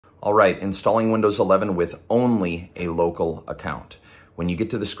All right, installing Windows 11 with only a local account. When you get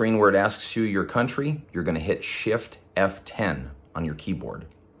to the screen where it asks you your country, you're going to hit Shift F10 on your keyboard.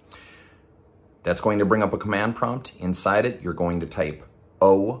 That's going to bring up a command prompt. Inside it, you're going to type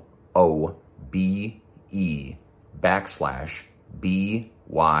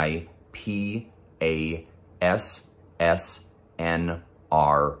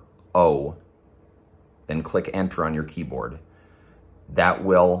Then click Enter on your keyboard. That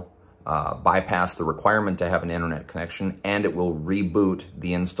will bypass the requirement to have an internet connection, and it will reboot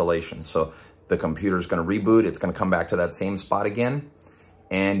the installation. So the computer is going to reboot. It's going to come back to that same spot again,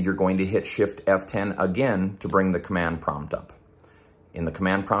 and you're going to hit Shift F10 again to bring the command prompt up. In the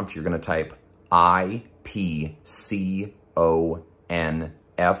command prompt, you're going to type IPCONFIG,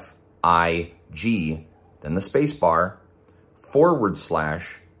 then the space bar, /RELEASE,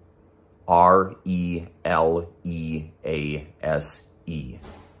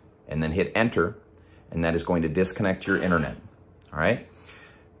 and then hit Enter, and that is going to disconnect your internet. All right.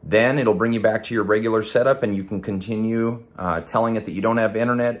 Then it'll bring you back to your regular setup, and you can continue telling it that you don't have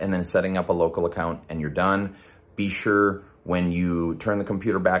internet and then setting up a local account, and you're done. Be sure when you turn the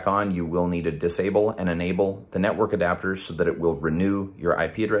computer back on, you will need to disable and enable the network adapters so that it will renew your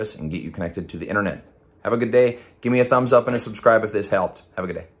IP address and get you connected to the internet. Have a good day. Give me a thumbs up and a subscribe if this helped. Have a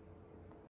good day.